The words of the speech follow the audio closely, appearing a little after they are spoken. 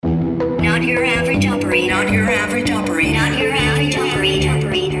Not your average operator. Not your average operator. Not your average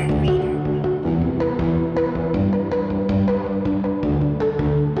operator.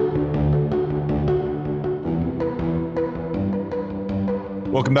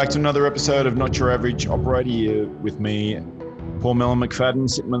 Welcome back to another episode of Not Your Average Operator. Here with me, Paul Mellon McFadden,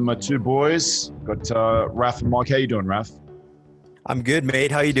 sitting with my two boys. Got Raf and Mike. How you doing, Raf? I'm good,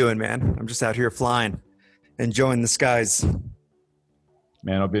 mate. How you doing, man? I'm just out here flying, enjoying the skies.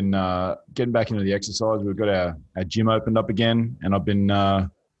 Man, I've been getting back into the exercise. We've got our gym opened up again, and I've been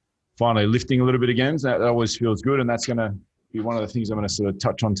finally lifting a little bit again. So that always feels good, and that's going to be one of the things I'm going to sort of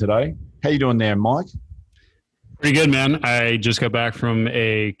touch on today. How you doing there, Mike? Pretty good, man. I just got back from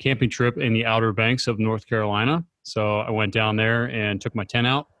a camping trip in the Outer Banks of North Carolina. So I went down there and took my tent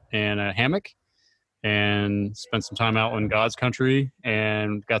out and a hammock and spent some time out in God's country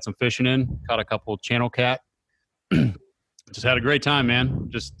and got some fishing in, caught a couple channel cat. Just had a great time, man.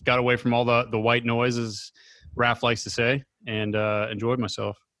 Just got away from all the white noise, as Raph likes to say, and enjoyed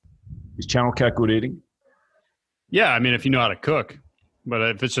myself. Is channel cat good eating? Yeah, I mean, if you know how to cook. But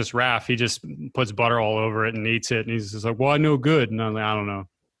if it's just Raph, he just puts butter all over it and eats it. And he's just like, well, I know good. And I'm like, I don't know.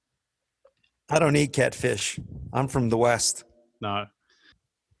 I don't eat catfish. I'm from the West. No,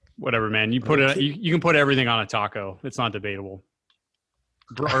 whatever, man. You put it. You can put everything on a taco. It's not debatable.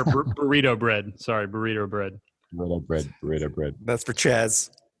 Or burrito bread. Sorry, burrito bread. Burrito bread. That's for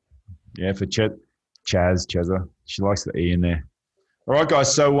Chaz. Yeah, for Chazza. She likes the E in there. All right,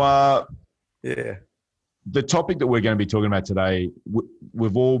 guys. So, yeah. The topic that we're going to be talking about today,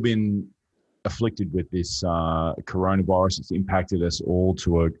 we've all been afflicted with this coronavirus. It's impacted us all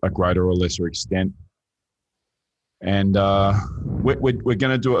to a greater or lesser extent. And we're going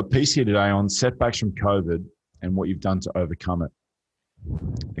to do a piece here today on setbacks from COVID and what you've done to overcome it.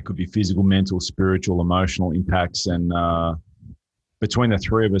 It could be physical, mental, spiritual, emotional impacts. And between the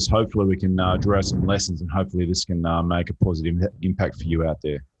three of us, hopefully we can draw some lessons, and hopefully this can make a positive impact for you out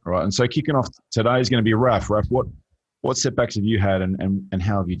there. All right, and so kicking off today is going to be Raf. Raf, what setbacks have you had, and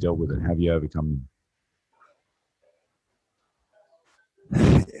how have you dealt with it? How have you overcome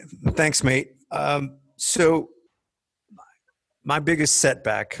them? Thanks, mate. So my biggest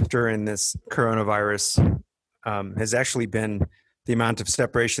setback during this coronavirus has actually been the amount of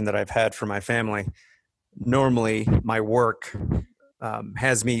separation that I've had from my family. Normally, my work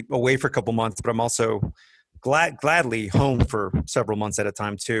has me away for a couple months, but I'm also gladly home for several months at a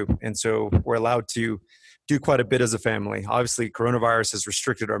time too. And so we're allowed to do quite a bit as a family. Obviously, coronavirus has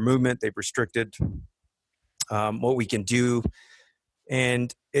restricted our movement. They've restricted what we can do.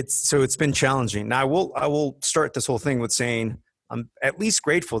 And it's been challenging. Now I will start this whole thing with saying I'm at least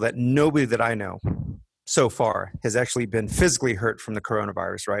grateful that nobody that I know so far has actually been physically hurt from the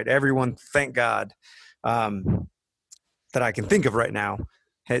coronavirus, right? Everyone, thank God, that I can think of right now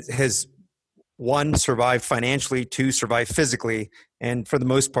has one, survived financially, two, survived physically, and for the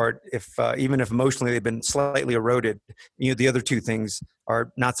most part, even if emotionally they've been slightly eroded, the other two things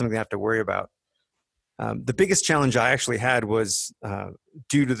are not something they have to worry about. The biggest challenge I actually had was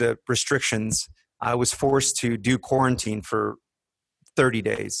due to the restrictions. I was forced to do quarantine for 30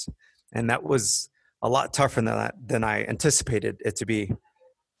 days, and that was a lot tougher than I anticipated it to be.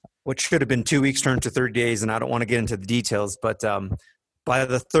 What should have been 2 weeks turned to 30 days, and I don't want to get into the details, but by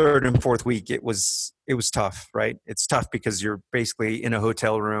the third and fourth week, it was tough, right? It's tough because you're basically in a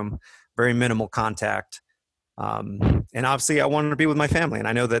hotel room, very minimal contact. And obviously I wanted to be with my family. And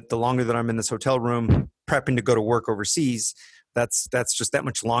I know that the longer that I'm in this hotel room prepping to go to work overseas, that's just that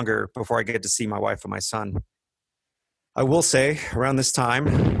much longer before I get to see my wife and my son. I will say around this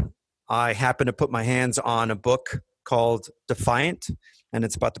time, I happened to put my hands on a book called Defiant, and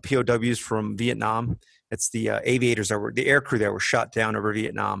it's about the POWs from Vietnam. It's the the air crew that were shot down over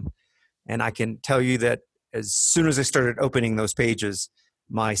Vietnam. And I can tell you that as soon as I started opening those pages,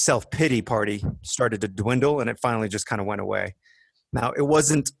 my self-pity party started to dwindle, and it finally just kind of went away. Now, it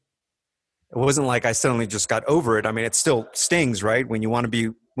wasn't like I suddenly just got over it. I mean, it still stings, right? When you want to be,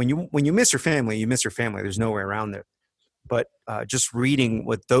 when you miss your family, you miss your family. There's no way around it. But just reading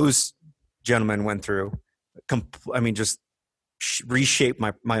what those gentlemen went through, just reshaped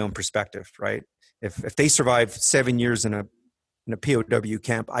my own perspective, right? If they survived 7 years in a POW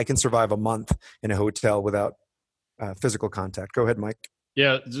camp, I can survive a month in a hotel without physical contact. Go ahead, Mike.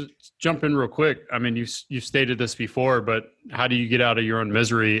 Yeah, just jump in real quick. I mean, you stated this before, but how do you get out of your own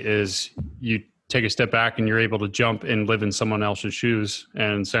misery is you take a step back and you're able to jump and live in someone else's shoes.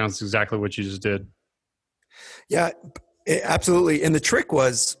 And sounds exactly what you just did. Yeah, absolutely. And the trick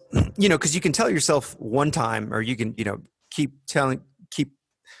was, because you can tell yourself one time, or you can, keep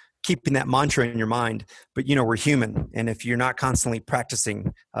keeping that mantra in your mind. But, you know, we're human. And if you're not constantly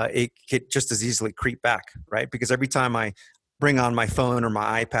practicing, it could just as easily creep back, right? Because every time I bring on my phone or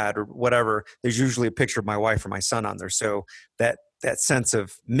my iPad or whatever, there's usually a picture of my wife or my son on there. So that sense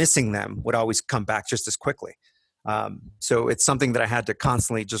of missing them would always come back just as quickly. So it's something that I had to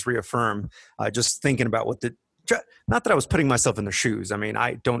constantly just reaffirm, just thinking about not that I was putting myself in their shoes. I mean,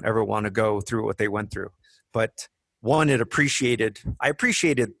 I don't ever want to go through what they went through, but one, I appreciated, I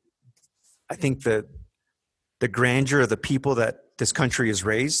think the grandeur of the people that this country has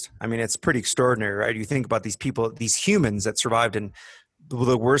raised. I mean, it's pretty extraordinary, right? You think about these people, these humans that survived in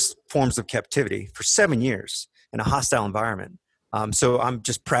the worst forms of captivity for 7 years in a hostile environment. So I'm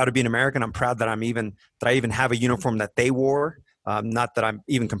just proud to be an American. I'm proud that I even have a uniform that they wore. Not that I'm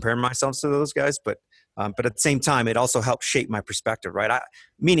even comparing myself to those guys, but at the same time, it also helped shape my perspective, right?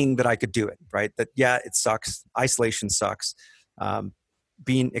 Meaning that I could do it, right? That, yeah, it sucks. Isolation sucks.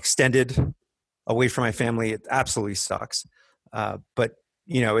 Being extended away from my family, it absolutely sucks. But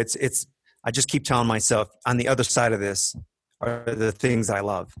you know, I just keep telling myself on the other side of this are the things I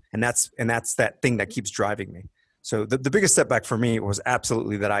love. And that's that thing that keeps driving me. So the biggest setback for me was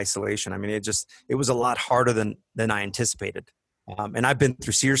absolutely that isolation. I mean, it was a lot harder than I anticipated. And I've been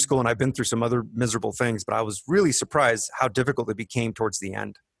through SEER school and I've been through some other miserable things, but I was really surprised how difficult it became towards the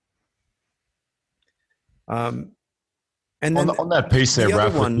end. And then on that piece there, the Raph,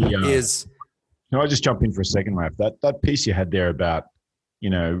 other one is. Can I just jump in for a second, Raph? That piece you had there about, you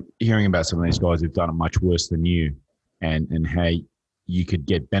know, hearing about some of these guys who've done it much worse than you, and how you could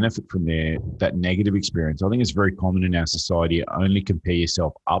get benefit from that negative experience. I think it's very common in our society to only compare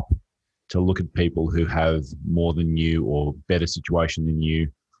yourself up to look at people who have more than you or better situation than you.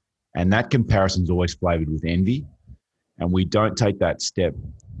 And that comparison is always flavored with envy. And we don't take that step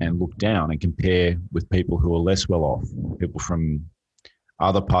and look down and compare with people who are less well off, people from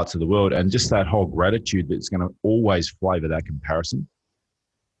other parts of the world, and just that whole gratitude that's going to always flavor that comparison.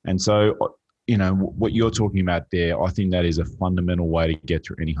 And so, you know, what you're talking about there, I think that is a fundamental way to get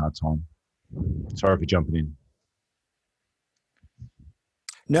through any hard time. Sorry for jumping in.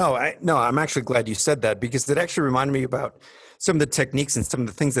 No, I'm actually glad you said that, because it actually reminded me about some of the techniques and some of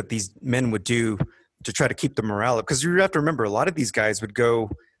the things that these men would do to try to keep the morale up. Because you have to remember, a lot of these guys would go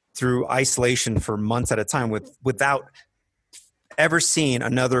through isolation for months at a time without ever seeing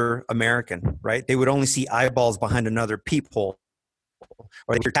another American, right? They would only see eyeballs behind another peephole,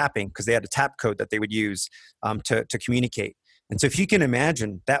 or they were tapping because they had a tap code that they would use to communicate. And so if you can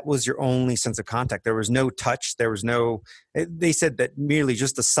imagine, that was your only sense of contact. There was no touch. There was no, they said that merely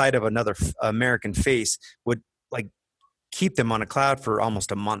just the sight of another American face would like keep them on a cloud for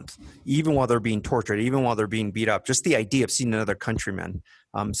almost a month, even while they're being tortured, even while they're being beat up. Just the idea of seeing another countryman.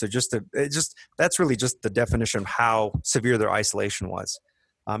 So that's really just the definition of how severe their isolation was.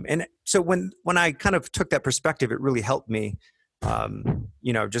 And so when I kind of took that perspective, it really helped me,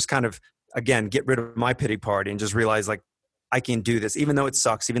 you know, just kind of, again, get rid of my pity party and just realize, like, I can do this, even though it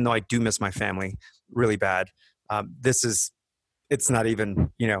sucks, even though I do miss my family really bad. It's not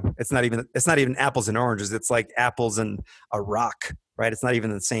even, you know, it's not even apples and oranges. It's like apples and a rock, right? It's not even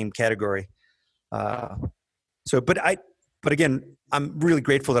in the same category. But again, I'm really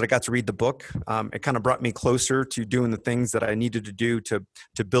grateful that I got to read the book. It kind of brought me closer to doing the things that I needed to do to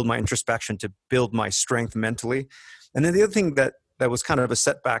build my introspection, to build my strength mentally. And then the other thing that was kind of a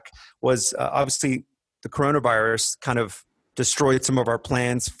setback was obviously the coronavirus kind of destroyed some of our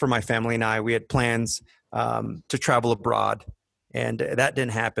plans for my family and I. We had plans to travel abroad, and that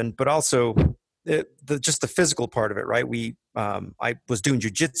didn't happen. But also just the physical part of it, right? I was doing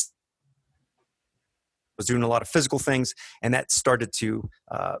jujitsu, was doing a lot of physical things, and that started to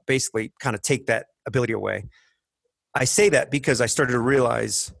basically kind of take that ability away. I say that because I started to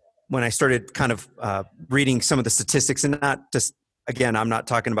realize when I started kind of reading some of the statistics, and not just, again, I'm not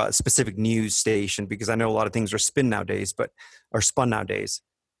talking about a specific news station because I know a lot of things are spun nowadays. But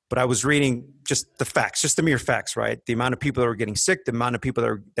I was reading just the facts, just the mere facts, right? The amount of people that were getting sick, the amount of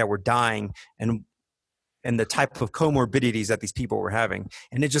people that were dying, and the type of comorbidities that these people were having.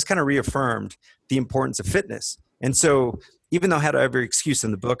 And it just kind of reaffirmed the importance of fitness. And so even though I had every excuse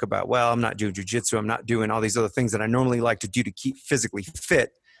in the book about, well, I'm not doing jujitsu, I'm not doing all these other things that I normally like to do to keep physically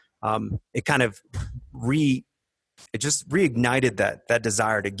fit, it kind of reignited that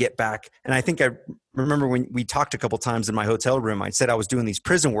desire to get back. And I think I remember when we talked a couple times in my hotel room, I said I was doing these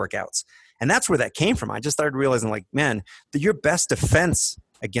prison workouts. And that's where that came from. I just started realizing, like, man, your best defense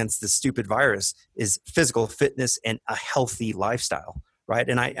against this stupid virus is physical fitness and a healthy lifestyle, right?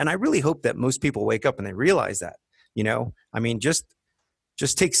 And I really hope that most people wake up and they realize that, you know? I mean, just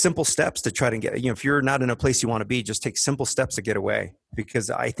just take simple steps to try to get, if you're not in a place you want to be, just take simple steps to get away. Because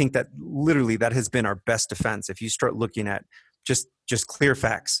I think that literally that has been our best defense. If you start looking at just clear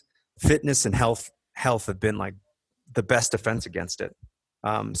facts, fitness and health have been like the best defense against it.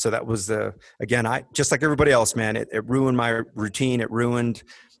 So that was again, I just like everybody else, man, it ruined my routine. It ruined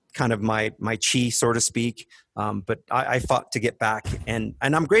kind of my chi, so to speak. But I fought to get back, and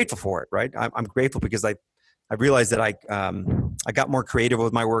I'm grateful for it. Right. I'm grateful because I realized that I got more creative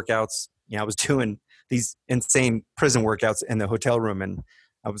with my workouts. I was doing these insane prison workouts in the hotel room, and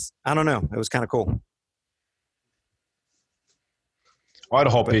I don't know, it was kind of cool. I had a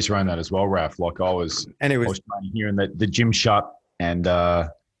whole piece around that as well, Raf. Like I was training here and the gym shut, and I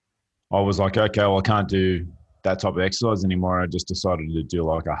was like, okay, well, I can't do that type of exercise anymore. I just decided to do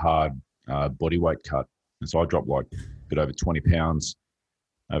like a hard body weight cut. And so I dropped like a bit over 20 pounds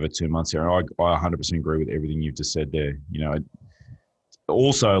over 2 months there. And I 100% agree with everything you've just said there.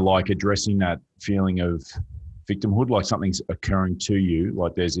 Also like addressing that feeling of victimhood, like something's occurring to you,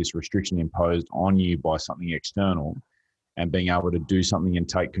 like there's this restriction imposed on you by something external, and being able to do something and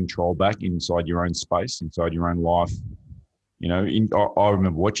take control back inside your own space, inside your own life. I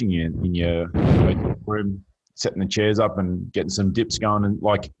remember watching you in your room, setting the chairs up and getting some dips going, and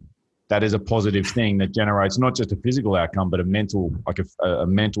like that is a positive thing that generates not just a physical outcome, but a mental, like a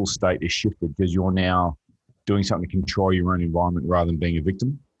mental state is shifted because you're now doing something to control your own environment rather than being a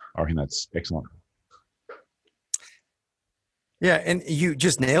victim. I reckon that's excellent. Yeah, and you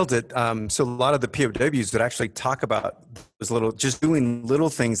just nailed it. So a lot of the POWs would actually talk about just doing little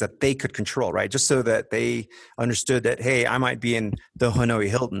things that they could control, right? Just so that they understood that, hey, I might be in the Hanoi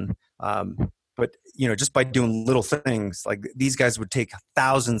Hilton, but just by doing little things, like these guys would take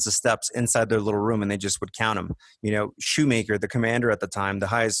thousands of steps inside their little room, and they just would count them. Shoemaker, the commander at the time,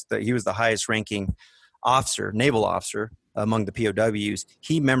 he was the highest ranking officer, naval officer among the POWs.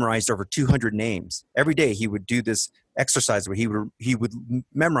 He memorized over 200 names. Every day he would do this exercise where he would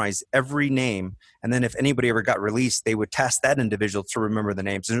memorize every name, and then if anybody ever got released, they would task that individual to remember the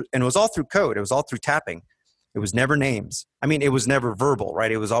names. And it was all through code. It was all through tapping. It was never names. I mean, it was never verbal,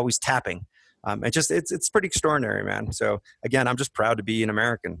 right? It was always tapping. It's pretty extraordinary, man. So again, I'm just proud to be an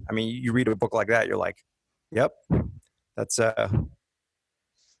American. I mean, you read a book like that, you're like, yep, that's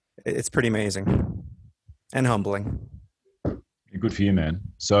it's pretty amazing and humbling. Good for you, man.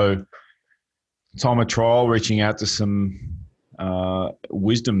 So time of trial, reaching out to some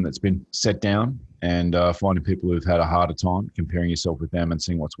wisdom that's been set down, and finding people who've had a harder time, comparing yourself with them and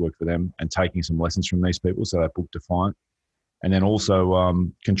seeing what's worked for them, and taking some lessons from these people so that book defiant. And then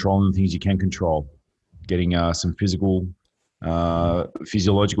also controlling the things you can control, getting some physiological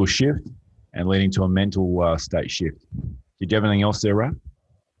shift, and leading to a mental state shift. Did you have anything else there, Raf?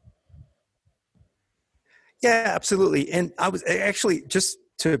 Yeah, absolutely. And I was actually, just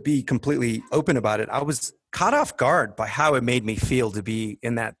to be completely open about it, I was caught off guard by how it made me feel to be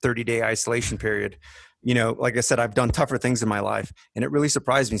in that 30-day isolation period. Like I said, I've done tougher things in my life, and it really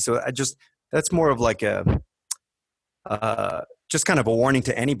surprised me. So that's more of like just kind of a warning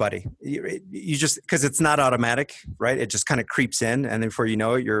to anybody. You just, because it's not automatic, right? It just kind of creeps in, and then before you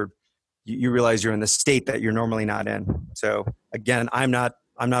know it, you realize you're in the state that you're normally not in. So again, I'm not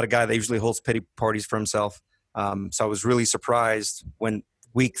a guy that usually holds pity parties for himself. So I was really surprised when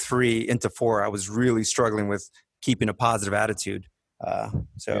week 3 into 4, I was really struggling with keeping a positive attitude. I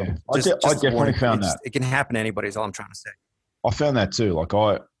definitely found that it can happen to anybody is all I'm trying to say. I found that too. Like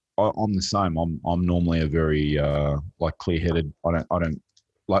I'm the same. I'm normally a very like clear-headed. I don't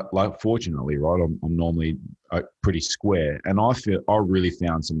like fortunately, right? I'm normally pretty square, and I really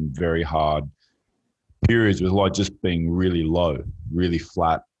found some very hard periods with like just being really low, really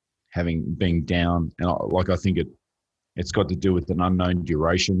flat, being down, and I think it's got to do with an unknown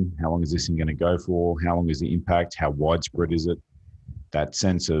duration. How long is this thing going to go for? How long is the impact? How widespread is it? That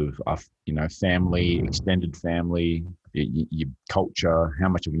sense of family, extended family, your culture. How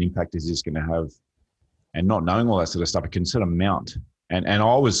much of an impact is this going to have? And not knowing all that sort of stuff, it can sort of mount. And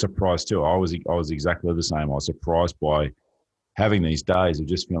I was surprised too. I was exactly the same. I was surprised by having these days of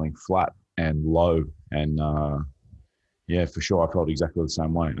just feeling flat and low. And yeah, for sure, I felt exactly the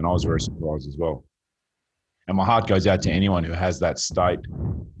same way. And I was very surprised as well. And my heart goes out to anyone who has that state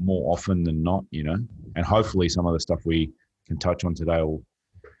more often than not, and hopefully some of the stuff we can touch on today will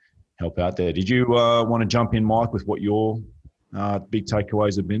help out there. Did you want to jump in, Mike, with what your big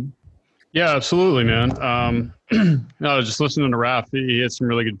takeaways have been? Yeah, absolutely, man. No, just listening to Raf, he had some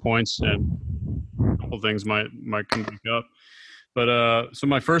really good points, and a couple of things might come back up. But so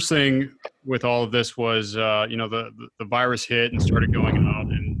my first thing with all of this was, the virus hit and started going out,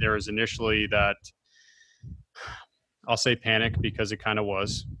 and there was initially that I'll say panic because it kind of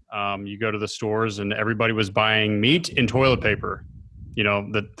was. You go to the stores and everybody was buying meat and toilet paper. You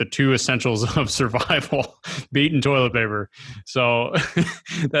know, the two essentials of survival, meat and toilet paper. So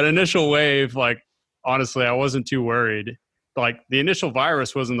that initial wave, like, honestly, I wasn't too worried. Like, the initial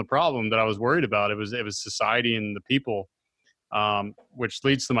virus wasn't the problem that I was worried about. It was society and the people, which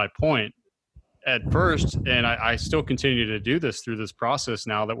leads to my point. At first, and I still continue to do this through this process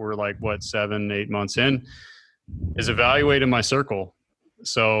now that we're like, 7-8 months in, is evaluating my circle.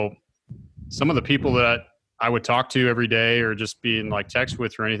 So some of the people that I would talk to every day or just be in like text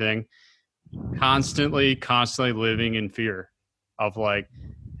with or anything, constantly living in fear of like,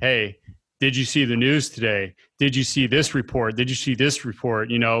 hey, did you see the news today? Did you see this report? Did you see this report?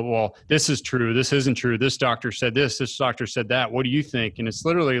 You know, well, this is true. This isn't true. This doctor said this doctor said that. What do you think? And it's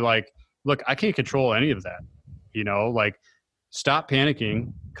literally like, look, I can't control any of that. You know, like, stop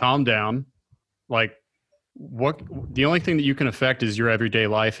panicking, calm down. Like, the only thing that you can affect is your everyday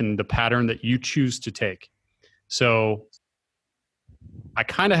life and the pattern that you choose to take. So I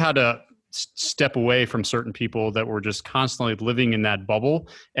kind of had to step away from certain people that were just constantly living in that bubble.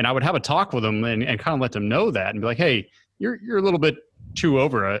 And I would have a talk with them and kind of let them know that and be like, hey, you're a little bit too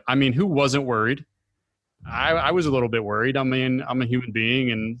over it. I mean, who wasn't worried? I was a little bit worried. I mean, I'm a human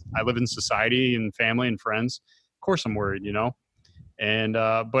being and I live in society and family and friends. Of course I'm worried, you know? And,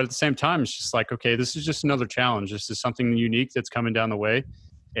 but at the same time, it's just like, okay, this is just another challenge. This is something unique that's coming down the way.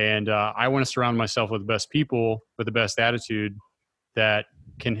 And I want to surround myself with the best people, with the best attitude that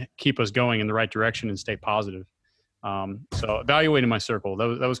can keep us going in the right direction and stay positive. So evaluating my circle,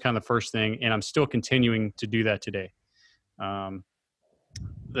 that was kind of the first thing. And I'm still continuing to do that today.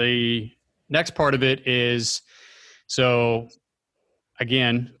 The next part of it is, so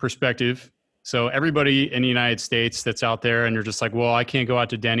again, perspective. So everybody in the United States that's out there and you're just like, well, I can't go out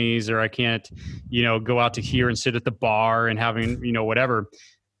to Denny's or I can't, you know, go out to here and sit at the bar and having, you know, whatever.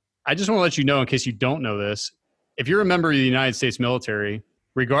 I just want to let you know, in case you don't know this, if you're a member of the United States military,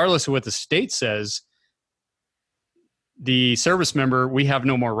 regardless of what the state says, the service member, we have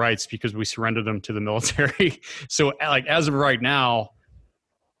no more rights because we surrendered them to the military. So like, as of right now,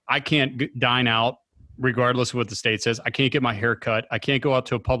 I can't dine out regardless of what the state says. I can't get my hair cut. I can't go out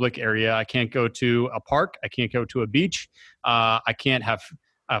to a public area. I can't go to a park. I can't go to a beach. I can't have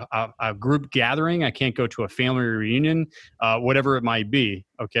a group gathering. I can't go to a family reunion, whatever it might be.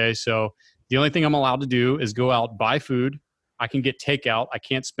 Okay. So the only thing I'm allowed to do is go out, buy food. I can get takeout. I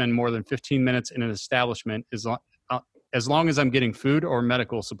can't spend more than 15 minutes in an establishment as long as I'm getting food or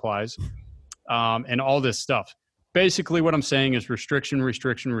medical supplies, and all this stuff. Basically what I'm saying is restriction.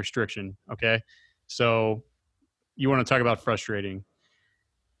 Okay. So you want to talk about frustrating.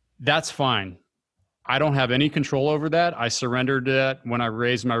 That's fine. I don't have any control over that. I surrendered that when I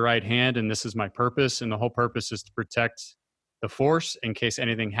raised my right hand, and this is my purpose. And the whole purpose is to protect the force in case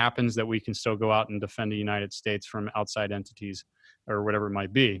anything happens, that we can still go out and defend the United States from outside entities or whatever it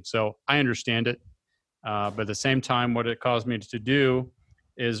might be. So I understand it. But at the same time, what it caused me to do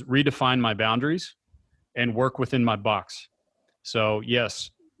is redefine my boundaries and work within my box. So yes,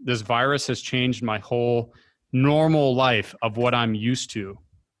 this virus has changed my whole normal life of what I'm used to.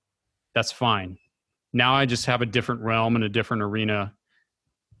 That's fine. Now I just have a different realm and a different arena.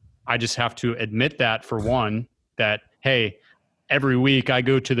 I just have to admit that, for one, that, hey, every week I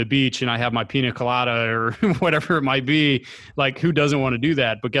go to the beach and I have my pina colada or whatever it might be. Like, who doesn't want to do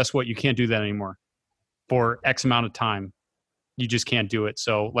that? But guess what? You can't do that anymore for X amount of time. You just can't do it.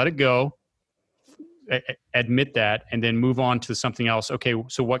 So let it go. Admit that, and then move on to something else. Okay,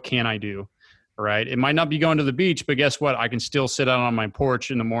 so what can I do? All right. It might not be going to the beach, but guess what? I can still sit out on my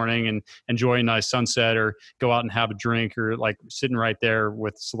porch in the morning and enjoy a nice sunset, or go out and have a drink, or like sitting right there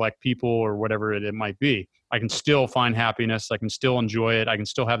with select people or whatever it might be. I can still find happiness. I can still enjoy it. I can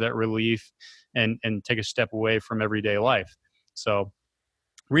still have that relief and take a step away from everyday life. So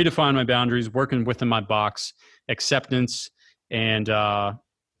redefine my boundaries, working within my box, acceptance, and,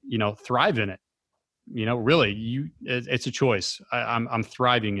 thrive in it. Really, it's a choice. I'm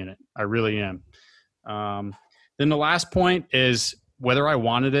thriving in it. I really am. Then the last point is whether I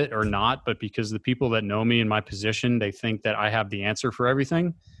wanted it or not, but because the people that know me in my position, they think that I have the answer for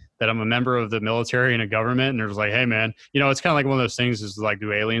everything, that I'm a member of the military and a government. And they're just like, hey man, it's kind of like one of those things is like,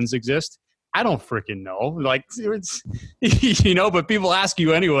 do aliens exist? I don't freaking know. Like, it's, but people ask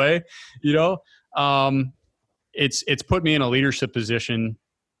you anyway, it's put me in a leadership position,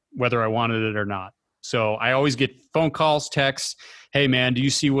 whether I wanted it or not. So I always get phone calls, texts. Hey man, do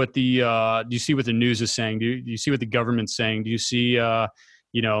you see what the news is saying? Do you see what the government's saying? Do you see,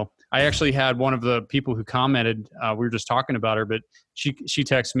 I actually had one of the people who commented, we were just talking about her, but she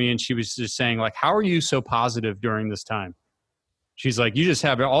texted me and she was just saying like, how are you so positive during this time? She's like, you just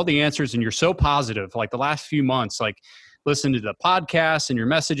have all the answers and you're so positive. Like the last few months, like listen to the podcasts and your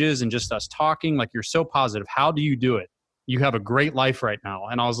messages and just us talking, like you're so positive. How do you do it? You have a great life right now.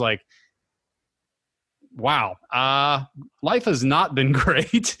 And I was like, wow, life has not been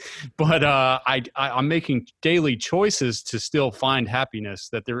great, but I'm making daily choices to still find happiness,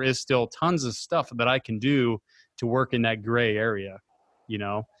 that there is still tons of stuff that I can do to work in that gray area, you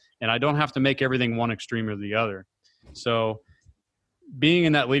know, and I don't have to make everything one extreme or the other. So being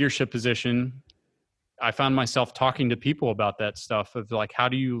in that leadership position, I found myself talking to people about that stuff of like, how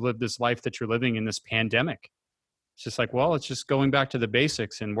do you live this life that you're living in this pandemic? It's just like, well, it's just going back to the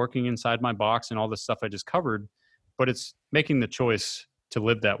basics and working inside my box and all the stuff I just covered, but it's making the choice to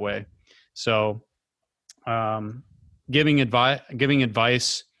live that way. So, giving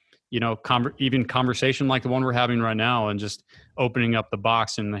advice, you know, even conversation like the one we're having right now, and just opening up the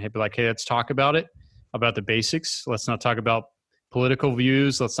box and be like, hey, let's talk about the basics. Let's not talk about political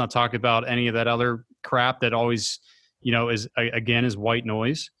views. Let's not talk about any of that other crap that always, you know, is white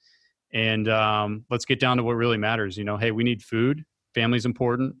noise. And let's get down to what really matters. You know, hey, we need food. Family's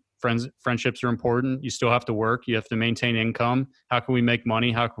important. Friendships are important. You still have to work. You have to maintain income. How can we make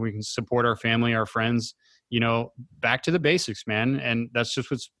money? How can we support our family, our friends? You know, back to the basics, man. And that's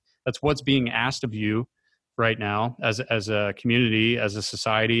what's being asked of you right now as a community, as a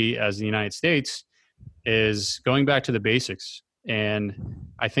society, as the United States, is going back to the basics. And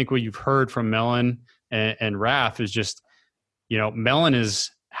I think what you've heard from Mellon and Raph is just, you know, Mellon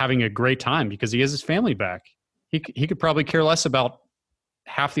is having a great time because he has his family back. He could probably care less about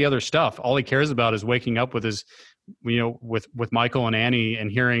half the other stuff. All he cares about is waking up with his, you know, with Michael and Annie and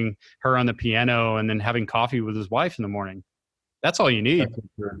hearing her on the piano and then having coffee with his wife in the morning. That's all you need.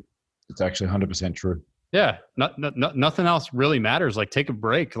 It's actually 100% true. Yeah. Nothing else really matters. Like take a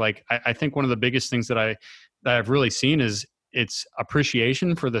break. Like I think one of the biggest things that I've really seen is it's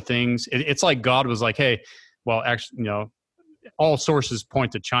appreciation for the things. It's like God was like, hey, well, actually, you know, all sources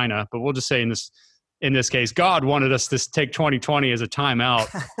point to China, but we'll just say in this case, God wanted us to take 2020 as a timeout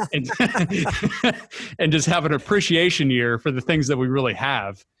and just have an appreciation year for the things that we really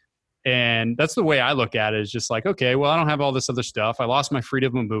have. And that's the way I look at it, is just like, okay, well, I don't have all this other stuff. I lost my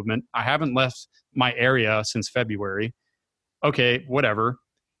freedom of movement. I haven't left my area since February. Okay, whatever.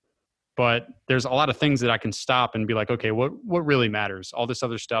 But there's a lot of things that I can stop and be like, okay, what really matters? All this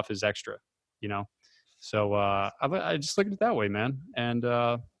other stuff is extra, you know? So I just look at it that way, man. And,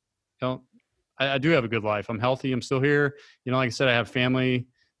 you know, I do have a good life. I'm healthy. I'm still here. You know, like I said, I have family,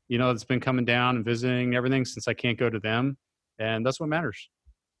 you know, that's been coming down and visiting and everything since I can't go to them. And that's what matters.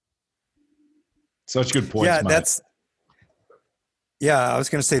 Such good points, yeah, mate. I was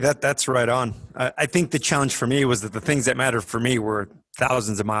going to say that's right on. I think the challenge for me was that the things that mattered for me were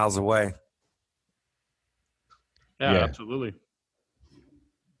thousands of miles away. Yeah, Yeah. absolutely.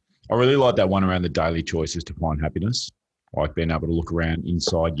 I really like that one around the daily choices to find happiness. Like being able to look around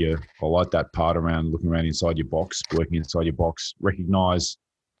inside I like that part around looking around inside your box, working inside your box, recognize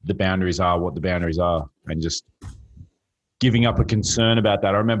the boundaries are what the boundaries are, and just giving up a concern about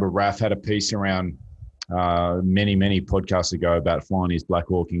that. I remember Raph had a piece around many podcasts ago about flying his Black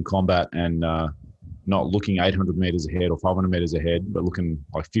Hawk in combat and not looking 800 meters ahead or 500 meters ahead, but looking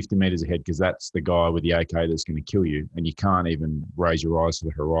like 50 meters ahead, because that's the guy with the AK that's going to kill you. And you can't even raise your eyes to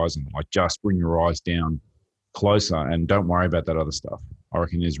the horizon. Like just bring your eyes down closer and don't worry about that other stuff. I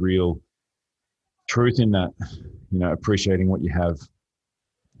reckon there's real truth in that, you know, appreciating what you have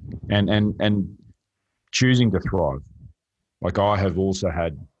and choosing to thrive. Like I have also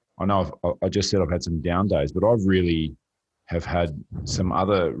had, I know I just said I've had some down days, but I've really have had some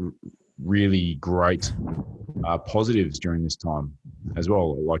other really great positives during this time as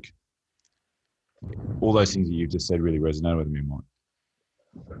well. Like all those things that you've just said really resonated with me, Mike.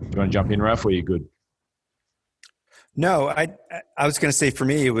 Do you want to jump in, Raph, or are you good? No, I was going to say for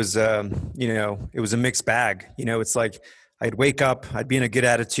me, it was, you know, it was a mixed bag. You know, it's like I'd wake up, I'd be in a good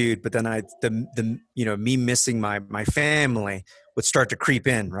attitude, but then you know, me missing my family would start to creep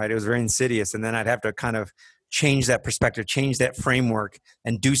in, right? It was very insidious. And then I'd have to kind of change that perspective, change that framework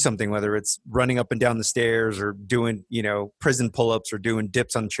and do something, whether it's running up and down the stairs or doing, you know, prison pull-ups or doing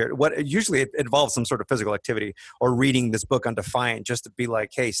dips on the chair. Usually it involves some sort of physical activity or reading this book on Defiant, just to be like,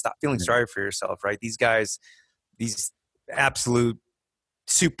 hey, stop feeling sorry for yourself, right? These guys, these absolute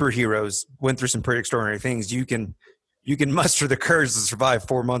superheroes went through some pretty extraordinary things. You can muster the courage to survive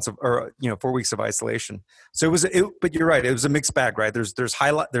 4 months of, or, you know, 4 weeks of isolation. So but you're right. It was a mixed bag, right? There's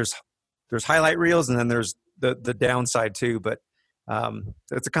highlight reels, and then there's the downside too. But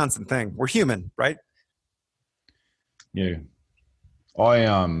It's a constant thing. We're human, right? Yeah.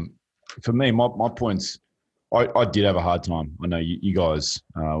 For me, my points, I did have a hard time. I know you guys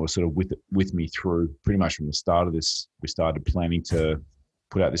were sort of with me through pretty much from the start of this. We started planning to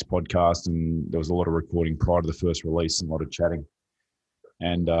put out this podcast, and there was a lot of recording prior to the first release and a lot of chatting.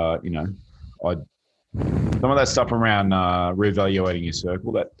 And, some of that stuff around reevaluating your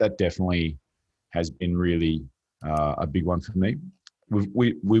circle, that definitely has been really a big one for me.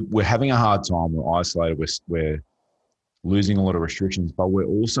 We're having a hard time. We're isolated. We're losing a lot of restrictions, but we're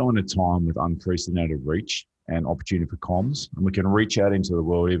also in a time with unprecedented reach and opportunity for comms. And we can reach out into the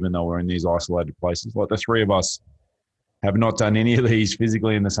world even though we're in these isolated places. Like the three of us have not done any of these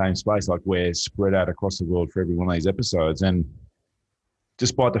physically in the same space. Like we're spread out across the world for every one of these episodes. And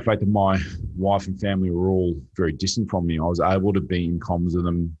despite the fact that my wife and family were all very distant from me, I was able to be in comms with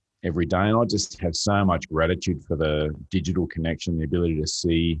them every day. And I just have so much gratitude for the digital connection, the ability to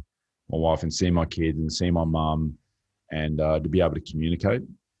see my wife and see my kids and see my mum, and to be able to communicate.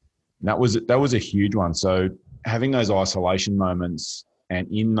 And that was a huge one. So having those isolation moments, and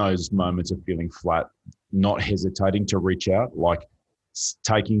in those moments of feeling flat, not hesitating to reach out, like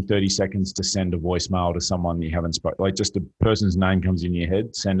taking 30 seconds to send a voicemail to someone you haven't spoken, like just a person's name comes in your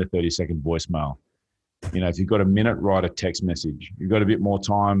head, send a 30-second voicemail. If you've got a minute, write a text message. You've got a bit more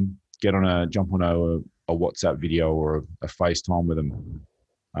time, jump on a WhatsApp video or a FaceTime with them.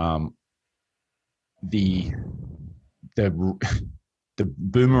 The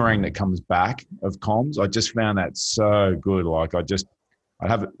boomerang that comes back of comms, I just found that so good. Like I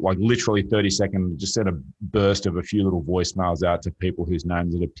have like literally 30 seconds, just send a burst of a few little voicemails out to people whose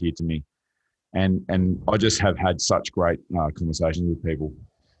names had appeared to me. And I just have had such great conversations with people.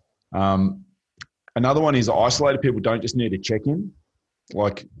 Another one is isolated people don't just need to check in.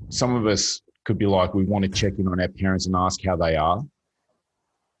 Like some of us could be like, we want to check in on our parents and ask how they are.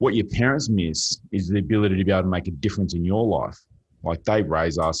 What your parents miss is the ability to be able to make a difference in your life. Like they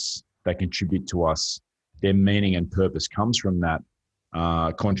raise us, they contribute to us. Their meaning and purpose comes from that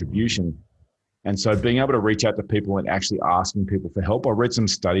contribution. And so being able to reach out to people and actually asking people for help. I read some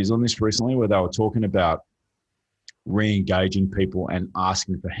studies on this recently where they were talking about re-engaging people and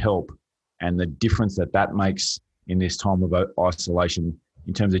asking for help and the difference that makes in this time of isolation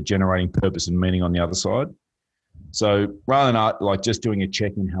in terms of generating purpose and meaning on the other side. So rather than like just doing a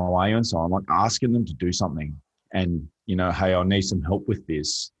check-in, how are you and so on, like asking them to do something and, hey, I need some help with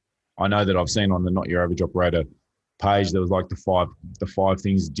this. I know that I've seen on the Not Your Average Operator page, there was like the five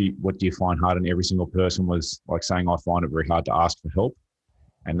things, what do you find hard? And every single person was like saying, I find it very hard to ask for help.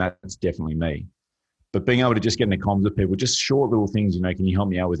 And that's definitely me. But being able to just get into comms with people, just short little things, can you help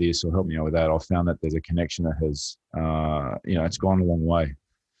me out with this or help me out with that? I've found that there's a connection that has, it's gone a long way.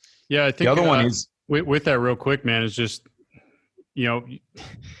 Yeah, I think the other one is with that real quick, man, is just,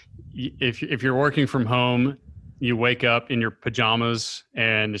 if you're working from home, you wake up in your pajamas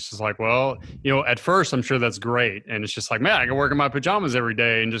and it's just like, well, at first I'm sure that's great. And it's just like, man, I can work in my pajamas every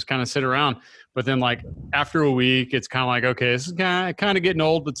day and just kind of sit around. But then like after a week, it's kind of like, okay, this is kind of getting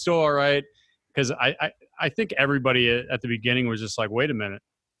old, but still all right. Because I think everybody at the beginning was just like, wait a minute,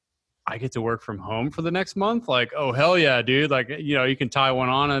 I get to work from home for the next month? Like, oh, hell yeah, dude. Like, you can tie one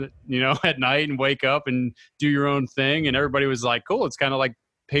on at night and wake up and do your own thing. And everybody was like, cool. It's kind of like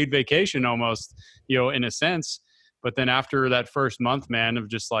paid vacation almost, in a sense. But then after that first month, man, of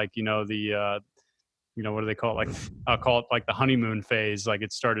just like, what do they call it? Like, I'll call it like the honeymoon phase. Like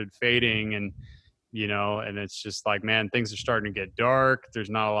it started fading and, and it's just like, man, things are starting to get dark.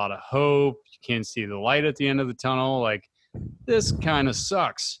 There's not a lot of hope. You can't see the light at the end of the tunnel. Like this kind of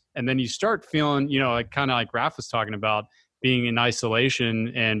sucks. And then you start feeling, like kind of like Raph was talking about, being in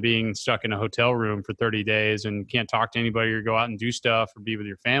isolation and being stuck in a hotel room for 30 days and can't talk to anybody or go out and do stuff or be with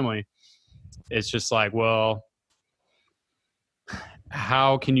your family. It's just like, well,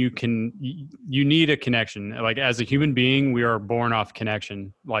 how can you need a connection. Like as a human being, we are born off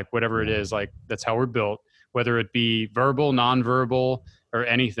connection, like whatever it is, like that's how we're built, whether it be verbal, nonverbal, or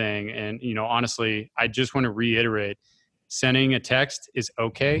anything. And, honestly, I just want to reiterate, sending a text is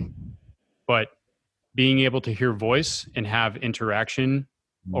okay, but being able to hear voice and have interaction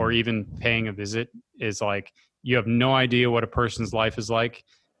or even paying a visit is like, you have no idea what a person's life is like.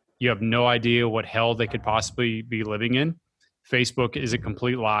 You have no idea what hell they could possibly be living in. Facebook is a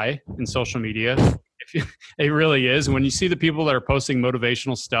complete lie in social media. It really is. When you see the people that are posting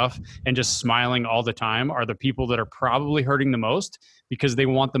motivational stuff and just smiling all the time are the people that are probably hurting the most because they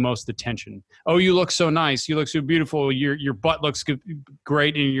want the most attention. Oh, you look so nice. You look so beautiful. Your butt looks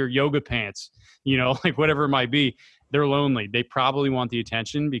great in your yoga pants, like whatever it might be. They're lonely. They probably want the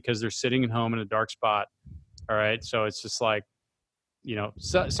attention because they're sitting at home in a dark spot. All right. So it's just like,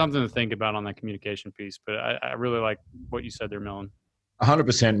 something to think about on that communication piece. But I really like what you said there, Millen.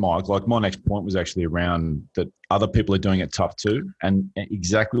 100%, Mike. Like my next point was actually around that other people are doing it tough too. And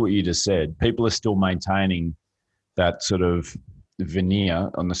exactly what you just said, people are still maintaining that sort of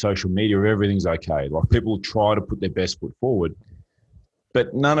veneer on the social media where everything's okay. Like people try to put their best foot forward,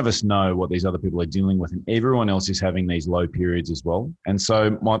 but none of us know what these other people are dealing with. And everyone else is having these low periods as well. And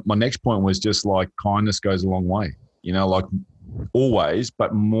so my next point was just like kindness goes a long way, like always,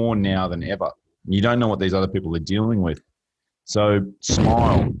 but more now than ever. You don't know what these other people are dealing with. So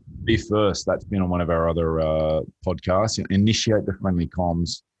smile, be first. That's been on one of our other podcasts. Initiate the friendly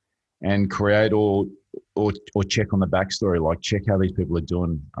comms and create or check on the backstory, like check how these people are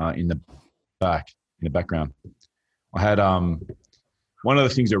doing in the background. I had one of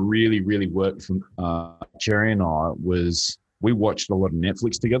the things that really, really worked for Cherry and I was we watched a lot of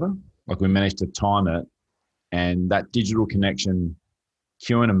Netflix together. Like we managed to time it, and that digital connection,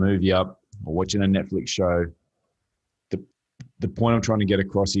 queuing a movie up or watching a Netflix show. The point I'm trying to get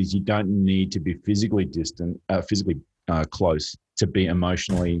across is you don't need to be physically distant, close to be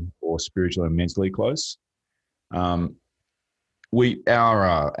emotionally or spiritually or mentally close. Our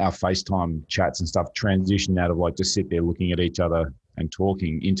FaceTime chats and stuff transitioned out of like just sit there looking at each other and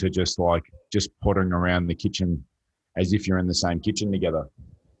talking into just pottering around the kitchen as if you're in the same kitchen together,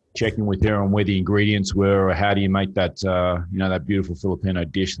 checking with her on where the ingredients were or how do you make that that beautiful Filipino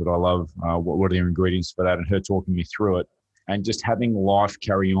dish that I love. What are the ingredients for that? And her talking me through it. And just having life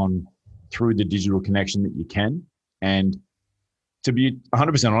carry on through the digital connection that you can. And to be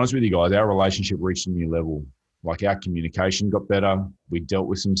 100% honest with you guys, our relationship reached a new level. Like our communication got better. We dealt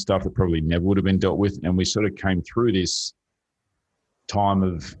with some stuff that probably never would have been dealt with. And we sort of came through this time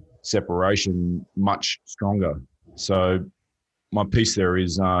of separation much stronger. So my piece there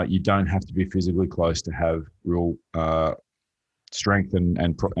is you don't have to be physically close to have real strength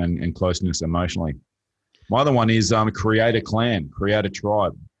and closeness emotionally. My other one is create a clan, create a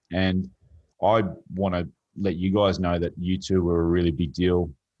tribe. And I want to let you guys know that you two were a really big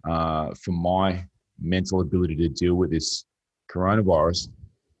deal for my mental ability to deal with this coronavirus,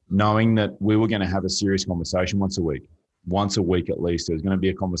 knowing that we were going to have a serious conversation once a week at least. There was going to be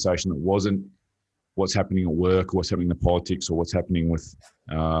a conversation that wasn't what's happening at work or what's happening in politics or what's happening with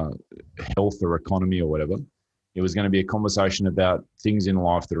health or economy or whatever. It was going to be a conversation about things in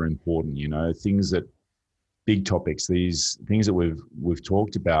life that are important, things that big topics, these things that we've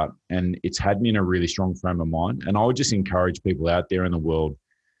talked about, and it's had me in a really strong frame of mind. And I would just encourage people out there in the world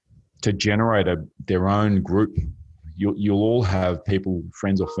to generate their own group. You'll all have people,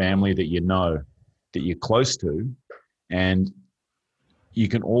 friends or family that that you're close to, and you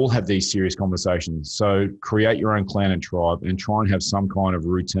can all have these serious conversations. So create your own clan and tribe and try and have some kind of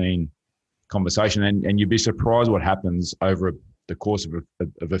routine conversation. And you'd be surprised what happens over the course of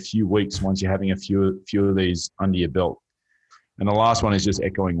a few weeks once you're having a few of these under your belt. And the last one is just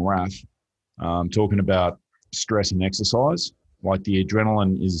echoing Raph, talking about stress and exercise. Like the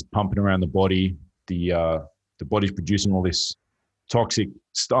adrenaline is pumping around the body, the body's producing all this toxic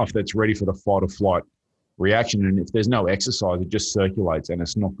stuff that's ready for the fight or flight reaction. And if there's no exercise, it just circulates and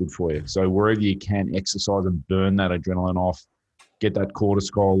it's not good for you. So wherever you can, exercise and burn that adrenaline off, get that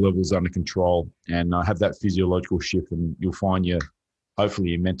cortisol levels under control, and have that physiological shift, and you'll find hopefully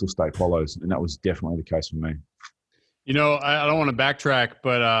your mental state follows. And that was definitely the case for me. I don't want to backtrack,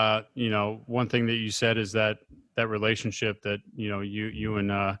 but one thing that you said is that relationship that you and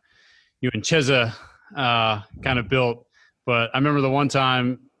Cheza kind of built. But I remember the one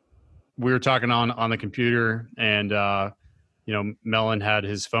time we were talking on the computer, and Mellon had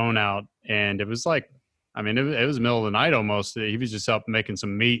his phone out, and it was like, it was the middle of the night almost. He was just up making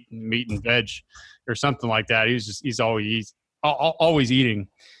some meat and veg or something like that. He's always eating.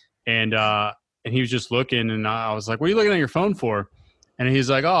 And he was just looking, and I was like, what are you looking at your phone for? And he's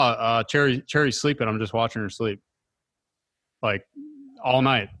like, Cherry's sleeping. I'm just watching her sleep. Like all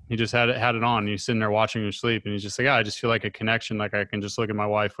night. He just had it on. And he's sitting there watching her sleep. And he's just like, I just feel like a connection. Like I can just look at my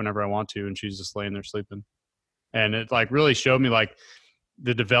wife whenever I want to, and she's just laying there sleeping. And it like really showed me like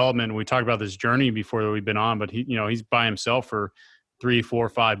the development. We talked about this journey before that we've been on, but he's by himself for 3, 4,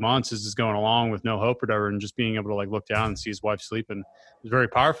 5 months. This is going along with no hope or whatever, and just being able to like look down and see his wife sleeping was very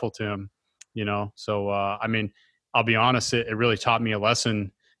powerful to him, So, I'll be honest, it really taught me a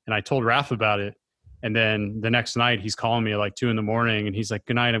lesson, and I told Raph about it. And then the next night he's calling me at like 2 a.m. and he's like,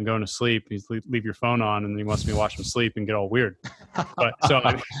 good night, I'm going to sleep. He's leave your phone on. And he wants me to watch him sleep and get all weird. But so,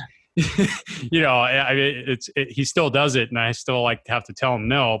 he still does it, and I still like have to tell him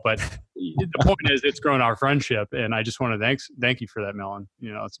no. But the point is, it's grown our friendship, and I just want to thank you for that, Mellon.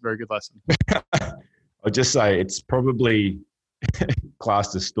 It's a very good lesson. I'll just say it's probably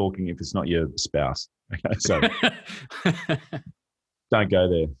classed as stalking if it's not your spouse. Okay, so don't go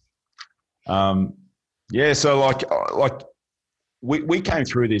there. Yeah, so like we came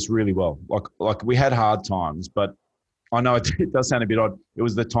through this really well. Like we had hard times, but I know it does sound a bit odd. It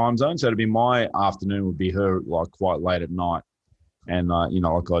was the time zone, so it'd be my afternoon would be her like quite late at night, and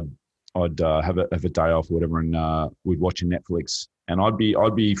like I'd have a day off or whatever, and we'd watch a Netflix, and I'd be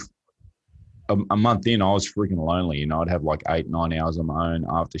a month in, I was freaking lonely. I'd have like 8-9 hours on my own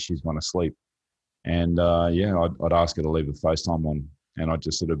after she's gone to sleep, and I'd ask her to leave the FaceTime on, and I'd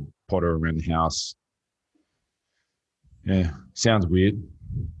just sort of potter around the house. Yeah, sounds weird,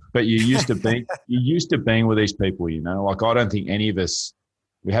 but you're used to being with these people. Like I don't think any of us,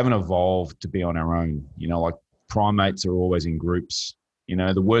 we haven't evolved to be on our own. Like primates are always in groups.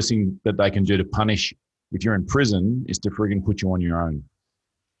 The worst thing that they can do to punish if you're in prison is to friggin' put you on your own.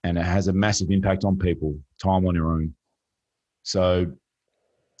 And it has a massive impact on people, time on your own. So,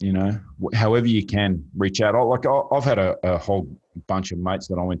 however you can reach out. I've had a whole bunch of mates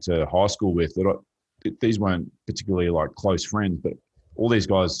that I went to high school with these weren't particularly like close friends, but all these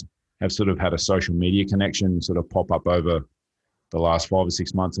guys have sort of had a social media connection sort of pop up over the last 5 or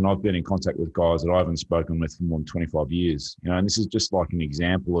 6 months. And I've been in contact with guys that I haven't spoken with for more than 25 years, and this is just like an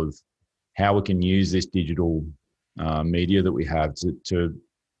example of how we can use this digital media that we have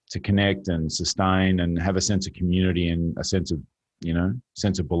to connect and sustain and have a sense of community and a sense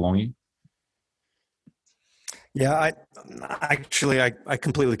of belonging. Yeah, I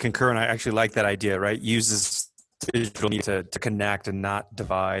completely concur, and I actually like that idea. Right, use this digital media to connect and not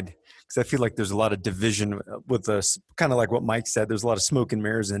divide. Because I feel like there's a lot of division with us. Kind of like what Mike said. There's a lot of smoke and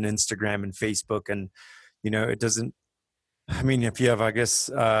mirrors in Instagram and Facebook, and it doesn't. I mean, if you have, I guess,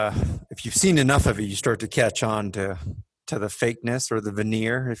 if you've seen enough of it, you start to catch on to the fakeness or the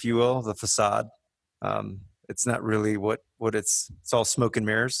veneer, if you will, the facade. It's not really what it's all smoke and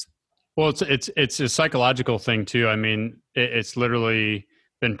mirrors. Well, it's a psychological thing too. I mean, it's literally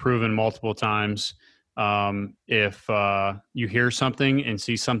been proven multiple times. If you hear something and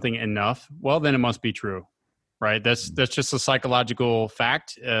see something enough, well, then it must be true, right? That's just a psychological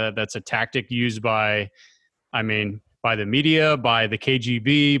fact. That's a tactic used by the media, by the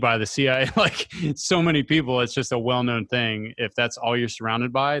KGB, by the CIA, like so many people. It's just a well-known thing. If that's all you're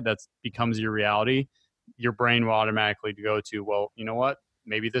surrounded by, that becomes your reality. Your brain will automatically go to, well, you know what?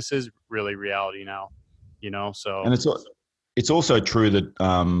 Maybe this is really reality now, so. And it's also true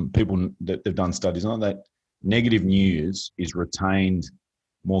that people that they've done studies on that negative news is retained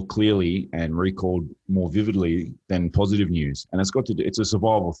more clearly and recalled more vividly than positive news. And it's a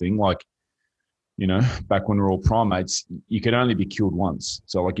survival thing. Like, back when we were all primates, you could only be killed once.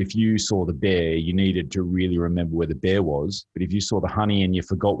 So like if you saw the bear, you needed to really remember where the bear was. But if you saw the honey and you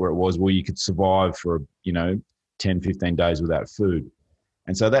forgot where it was, well, you could survive for, 10, 15 days without food.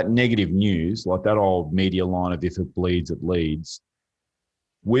 And so that negative news, like that old media line of if it bleeds, it leads,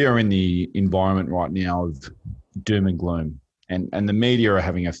 we are in the environment right now of doom and gloom. And the media are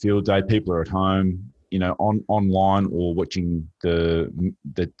having a field day. People are at home, online or watching the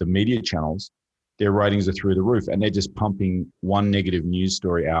media channels. Their ratings are through the roof, and they're just pumping one negative news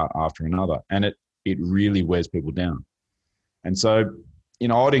story out after another. And it really wears people down. And so,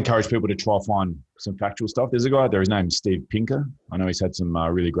 I'd encourage people to try find some factual stuff. There's a guy out there, his name's Steve Pinker. I know he's had some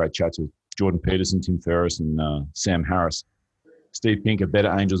really great chats with Jordan Peterson, Tim Ferriss, and Sam Harris. Steve Pinker,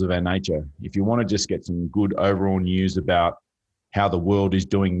 Better Angels of Our Nature. If you want to just get some good overall news about how the world is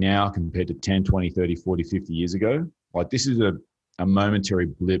doing now compared to 10, 20, 30, 40, 50 years ago, like this is a momentary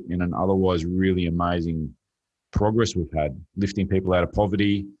blip in an otherwise really amazing progress we've had, lifting people out of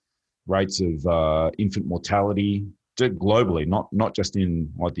poverty, rates of infant mortality globally, not just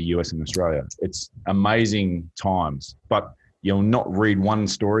in like the US and Australia. It's amazing times, but you'll not read one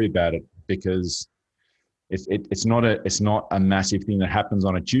story about it because it's not a massive thing that happens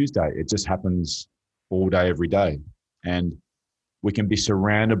on a Tuesday. It just happens all day, every day. And we can be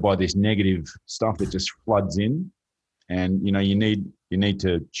surrounded by this negative stuff that just floods in. And, you need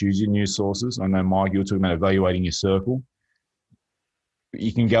to choose your news sources. I know, Mike, you were talking about evaluating your circle.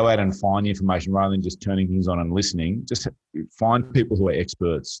 You can go out and find the information rather than just turning things on and listening. Just find people who are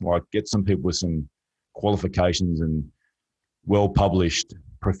experts, like get some people with some qualifications and well-published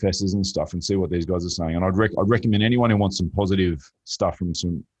professors and stuff and see what these guys are saying. And I'd recommend anyone who wants some positive stuff from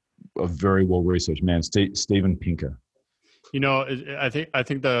a very well-researched man, Steven Pinker. I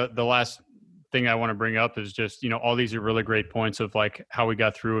think the last thing I want to bring up is just, all these are really great points of like how we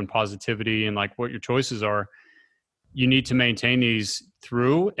got through and positivity and like what your choices are. You need to maintain these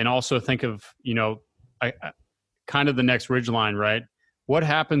through and also think of, kind of the next ridgeline, right? What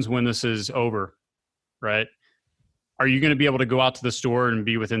happens when this is over, right? are you going to be able to go out to the store and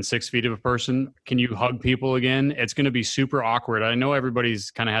be within 6 feet of a person? Can you hug people again? It's going to be super awkward. I know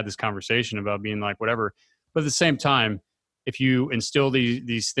everybody's kind of had this conversation about being like, whatever, but at the same time, if you instill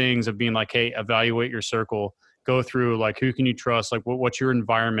these things of being like, hey, evaluate your circle, go through like, who can you trust? Like what's your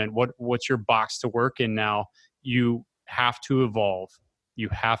environment? What's your box to work in now? You have to evolve. You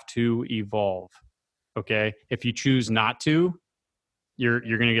have to evolve. Okay. If you choose not to, you're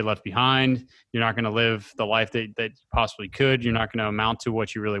going to get left behind. You're not going to live the life that you possibly could. You're not going to amount to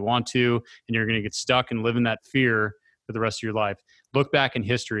what you really want to, and you're going to get stuck and live in that fear for the rest of your life. Look back in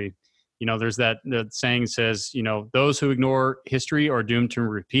history. You know, there's that saying says, you know, those who ignore history are doomed to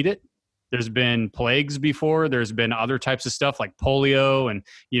repeat it. There's been plagues before. There's been other types of stuff like polio, and,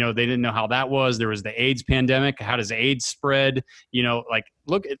 you know, they didn't know how that was. There was the AIDS pandemic. How does AIDS spread? You know, like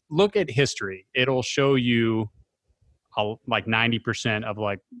look at history. It'll show you like 90% of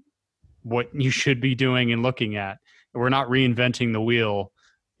like what you should be doing and looking at. We're not reinventing the wheel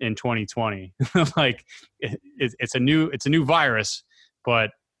in 2020. Like it's a new virus,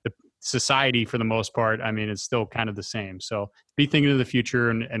 but the society for the most part, I mean, it's still kind of the same. So be thinking of the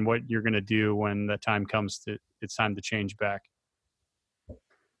future and what you're going to do when the time comes it's time to change back.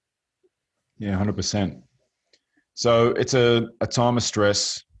 Yeah, 100%. So it's a time of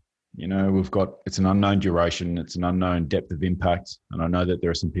stress. You know, it's an unknown duration, it's an unknown depth of impact. And I know that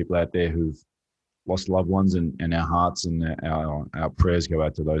there are some people out there who've lost loved ones, and our hearts and our prayers go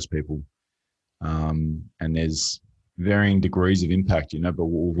out to those people. And there's varying degrees of impact, you know, but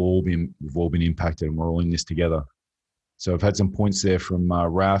we've all been impacted, and we're all in this together. So I've had some points there from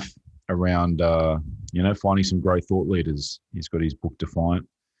Raf around, you know, finding some great thought leaders. He's got his book Defiant.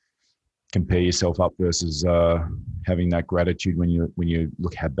 Compare yourself up versus having that gratitude when you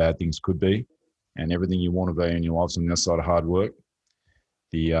look how bad things could be, and everything you want to be in your life's on the other side of hard work.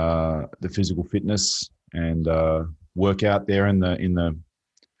 The physical fitness and work out there in the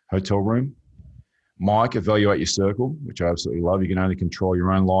hotel room. Mike, evaluate your circle, which I absolutely love. You can only control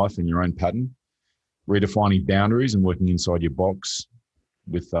your own life and your own pattern. Redefining boundaries and working inside your box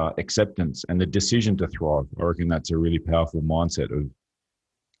with acceptance and the decision to thrive. I reckon that's a really powerful mindset of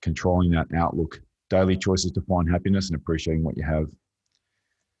controlling that outlook, daily choices to find happiness and appreciating what you have.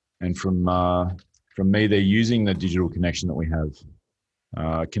 And from me, they're using the digital connection that we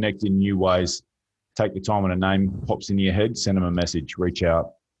have. Connect in new ways. Take the time when a name pops into your head, send them a message, reach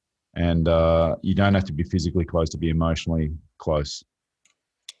out. And you don't have to be physically close to be emotionally close.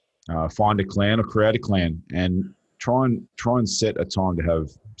 Find a clan or create a clan, and try and set a time to have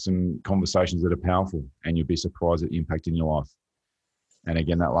some conversations that are powerful, and you'll be surprised at the impact in your life. And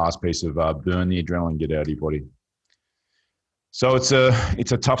again, that last piece of burn the adrenaline, get out of your body. So it's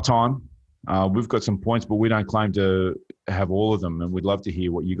a tough time. We've got some points, but we don't claim to have all of them. And we'd love to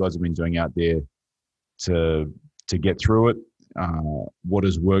hear what you guys have been doing out there to get through it. What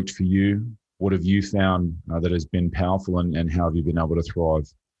has worked for you? What have you found that has been powerful, and how have you been able to thrive?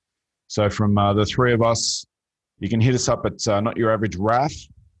 So from the three of us, you can hit us up at Not Your Average Raf,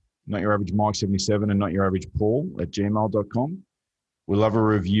 Not Your Average Mike 77, and Not Your Average Paul at gmail.com. We love a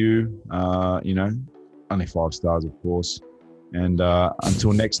review, you know, only 5 stars, of course. And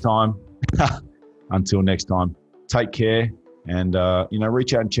until next time, take care, and, you know,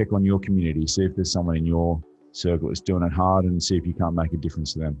 reach out and check on your community. See if there's someone in your circle that's doing it hard, and see if you can't make a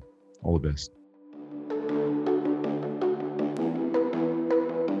difference to them. All the best.